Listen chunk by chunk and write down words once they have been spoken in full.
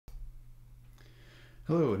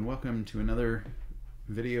Hello and welcome to another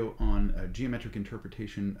video on a geometric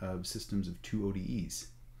interpretation of systems of two ODEs.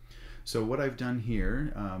 So what I've done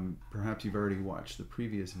here, perhaps you've already watched the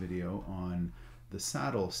previous video on the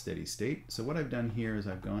saddle steady state. So what I've done here is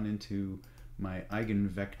I've gone into my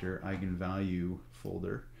eigenvector, eigenvalue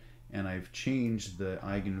folder, and I've changed the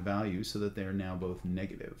eigenvalues so that they are now both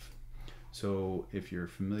negative. So if you're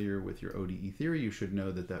familiar with your ODE theory, you should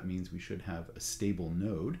know that that means we should have a stable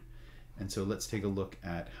node. And so let's take a look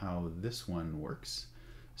at how this one works.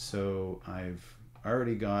 So I've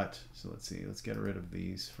already got, so let's see, let's get rid of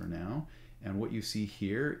these for now. And what you see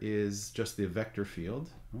here is just the vector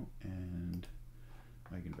field. Oh, and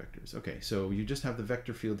eigenvectors. Okay, so you just have the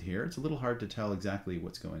vector field here. It's a little hard to tell exactly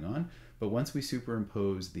what's going on, but once we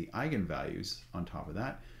superimpose the eigenvalues on top of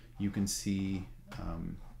that, you can see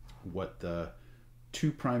what the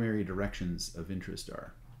two primary directions of interest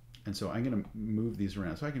are. And so I'm going to move these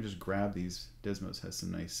around. So I can just grab these. Desmos has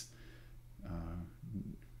some nice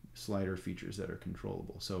slider features that are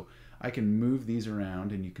controllable. So I can move these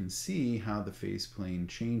around and you can see how the phase plane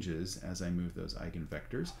changes as I move those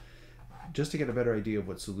eigenvectors. Just to get a better idea of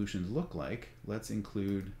what solutions look like, let's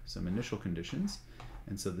include some initial conditions.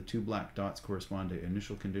 And so the two black dots correspond to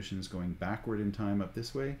initial conditions going backward in time up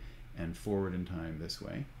this way and forward in time this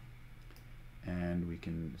way. And we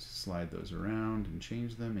can slide those around and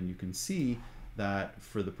change them, and you can see that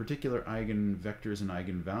for the particular eigenvectors and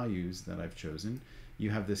eigenvalues that I've chosen,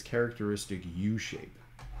 you have this characteristic U shape.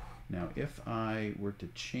 Now if I were to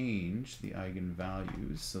change the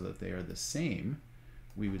eigenvalues so that they are the same,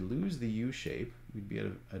 we would lose the U shape. We'd be at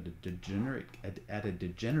a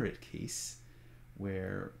degenerate case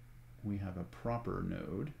where we have a proper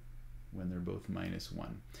node when they're both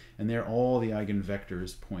 -1. And there all the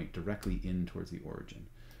eigenvectors point directly in towards the origin.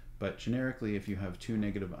 But generically, if you have two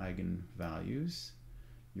negative eigenvalues,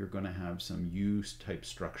 you're going to have some U-type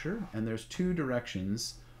structure, and there's two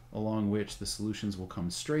directions along which the solutions will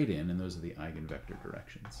come straight in, and those are the eigenvector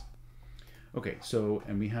directions. Okay, so,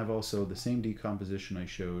 and we have also the same decomposition I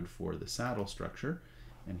showed for the saddle structure,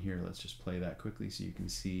 and here let's just play that quickly so you can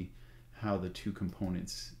see how the two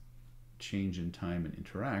components change in time and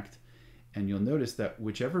interact. And you'll notice that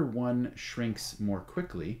whichever one shrinks more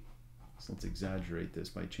quickly, so let's exaggerate this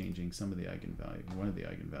by changing some of the eigenvalue, one of the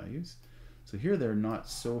eigenvalues. So here they're not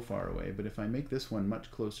so far away, but if I make this one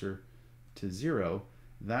much closer to 0,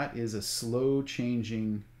 that is a slow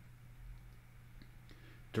changing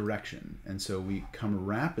direction. And so we come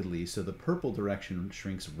rapidly, so the purple direction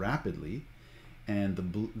shrinks rapidly, and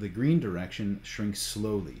the green direction shrinks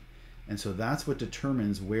slowly. And so that's what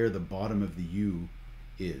determines where the bottom of the U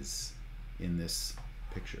is in this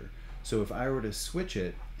picture. So if I were to switch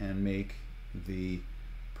it and make the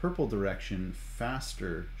purple direction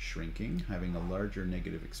faster shrinking, having a larger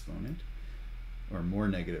negative exponent, or more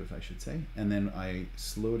negative I should say, and then I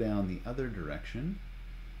slow down the other direction,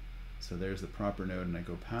 so there's the proper node and I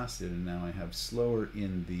go past it, and now I have slower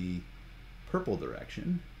in the purple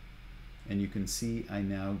direction, and you can see I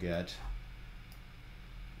now get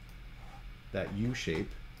that U shape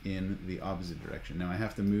in the opposite direction. Now I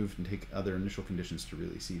have to move and take other initial conditions to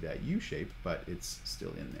really see that U shape, but it's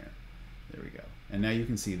still in there. There we go. And now you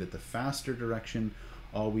can see that the faster direction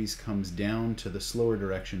always comes down to the slower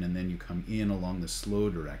direction, and then you come in along the slow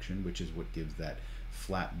direction, which is what gives that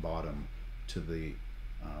flat bottom to the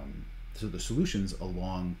solutions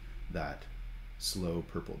along that slow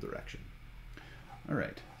purple direction. All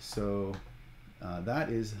right, so that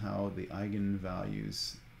is how the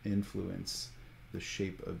eigenvalues influence the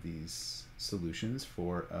shape of these solutions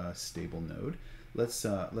for a stable node. Let's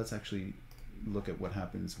actually look at what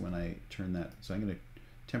happens when I turn that. So I'm going to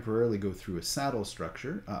temporarily go through a saddle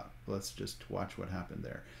structure. Let's just watch what happened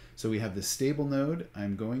there. So we have the stable node.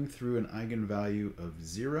 I'm going through an eigenvalue of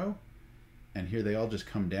 0, and here they all just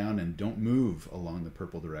come down and don't move along the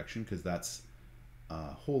purple direction because that's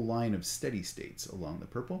a whole line of steady states along the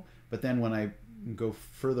purple. But then when I go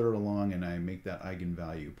further along and I make that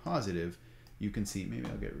eigenvalue positive, you can see, maybe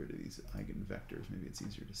I'll get rid of these eigenvectors. Maybe it's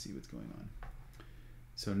easier to see what's going on.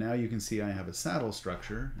 So now you can see I have a saddle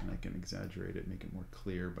structure, and I can exaggerate it, make it more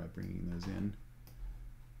clear by bringing those in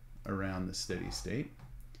around the steady state.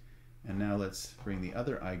 And now let's bring the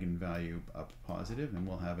other eigenvalue up positive, and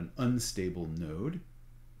we'll have an unstable node.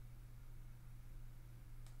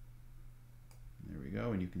 There we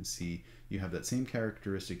go, and you can see you have that same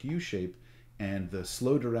characteristic U shape, and the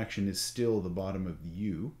slow direction is still the bottom of the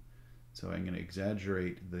U. So I'm going to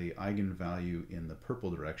exaggerate the eigenvalue in the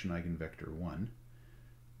purple direction, eigenvector 1,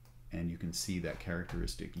 and you can see that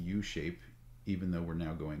characteristic U shape, even though we're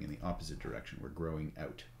now going in the opposite direction. We're growing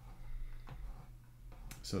out.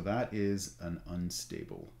 So that is an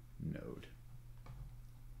unstable node.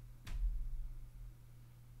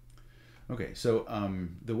 Okay, so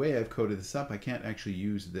the way I've coded this up, I can't actually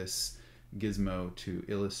use this gizmo to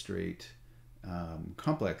illustrate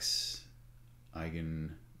complex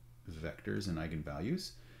eigenvectors and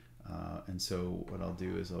eigenvalues. And so what I'll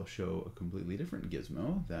do is I'll show a completely different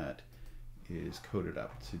gizmo that is coded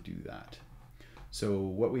up to do that. So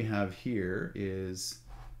what we have here is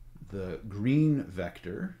the green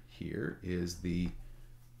vector here is the,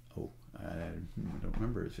 I don't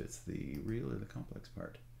remember if it's the real or the complex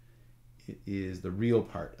part. It is the real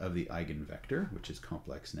part of the eigenvector, which is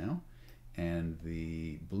complex now. And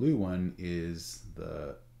the blue one is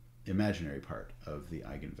the imaginary part of the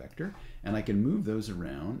eigenvector. And I can move those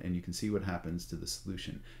around and you can see what happens to the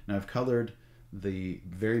solution. Now I've colored the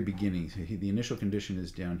very beginning. So the initial condition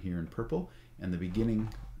is down here in purple, and the beginning,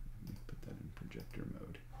 let me put that in projector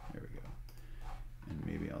mode. There we go. And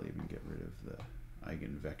maybe I'll even get rid of the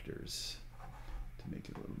eigenvectors to make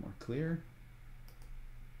it a little more clear.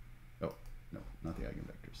 Oh, no, not the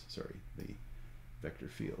eigenvectors. Sorry, the vector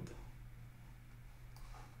field.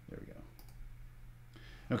 There we go.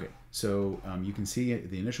 Okay, so you can see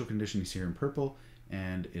the initial condition is here in purple,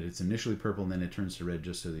 and it's initially purple, and then it turns to red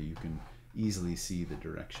just so that you can easily see the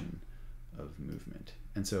direction of movement.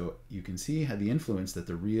 And so you can see how the influence that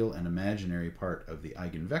the real and imaginary part of the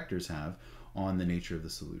eigenvectors have on the nature of the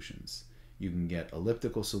solutions. You can get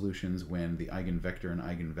elliptical solutions when the eigenvector and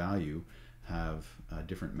eigenvalue have a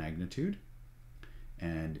different magnitude,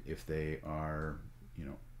 and if they are,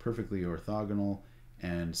 perfectly orthogonal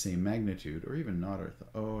and same magnitude, or even not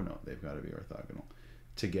oh no, they've got to be orthogonal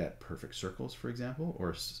to get perfect circles, for example, or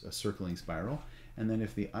a circling spiral. And then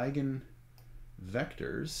if the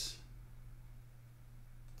eigenvectors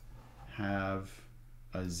have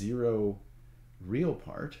a zero real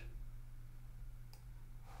part,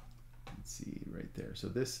 let's see right there. So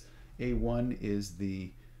this A1 is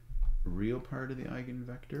the real part of the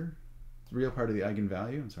eigenvector, real part of the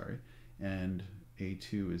eigenvalue, I'm sorry, and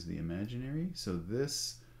A2 is the imaginary. So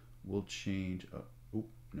this will change. Oh,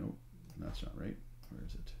 no, that's not right. Where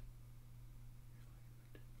is it?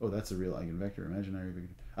 Oh, that's the real eigenvector, imaginary.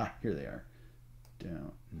 Here they are.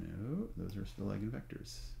 Down. No, those are still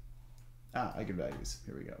eigenvectors. Eigenvalues.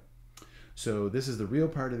 Here we go. So this is the real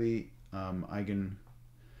part of the eigenvalue,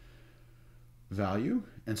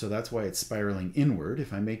 and so that's why it's spiraling inward.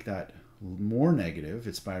 If I make that more negative,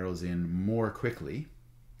 it spirals in more quickly.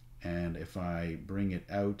 And if I bring it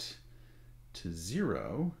out to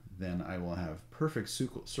 0, then I will have perfect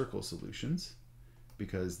circle solutions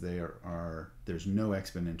because there's no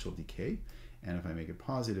exponential decay. And if I make it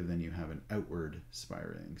positive, then you have an outward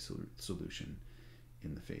spiraling solution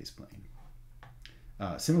in the phase plane.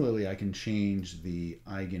 Similarly, I can change the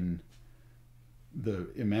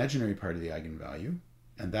imaginary part of the eigenvalue,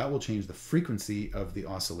 and that will change the frequency of the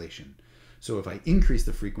oscillation. So if I increase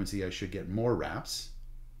the frequency, I should get more wraps.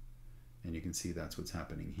 And you can see that's what's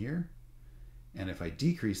happening here. And if I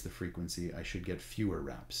decrease the frequency, I should get fewer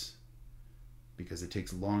wraps because it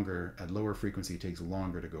takes longer, at lower frequency, it takes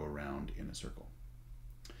longer to go around in a circle.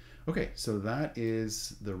 Okay, so that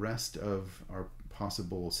is the rest of our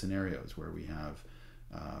possible scenarios where we have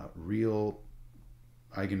real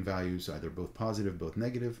eigenvalues, either both positive, both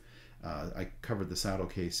negative. I covered the saddle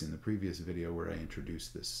case in the previous video where I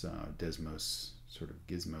introduced this desmos sort of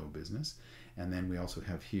gizmo business. And then we also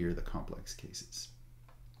have here the complex cases.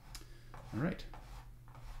 All right.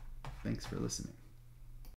 Thanks for listening.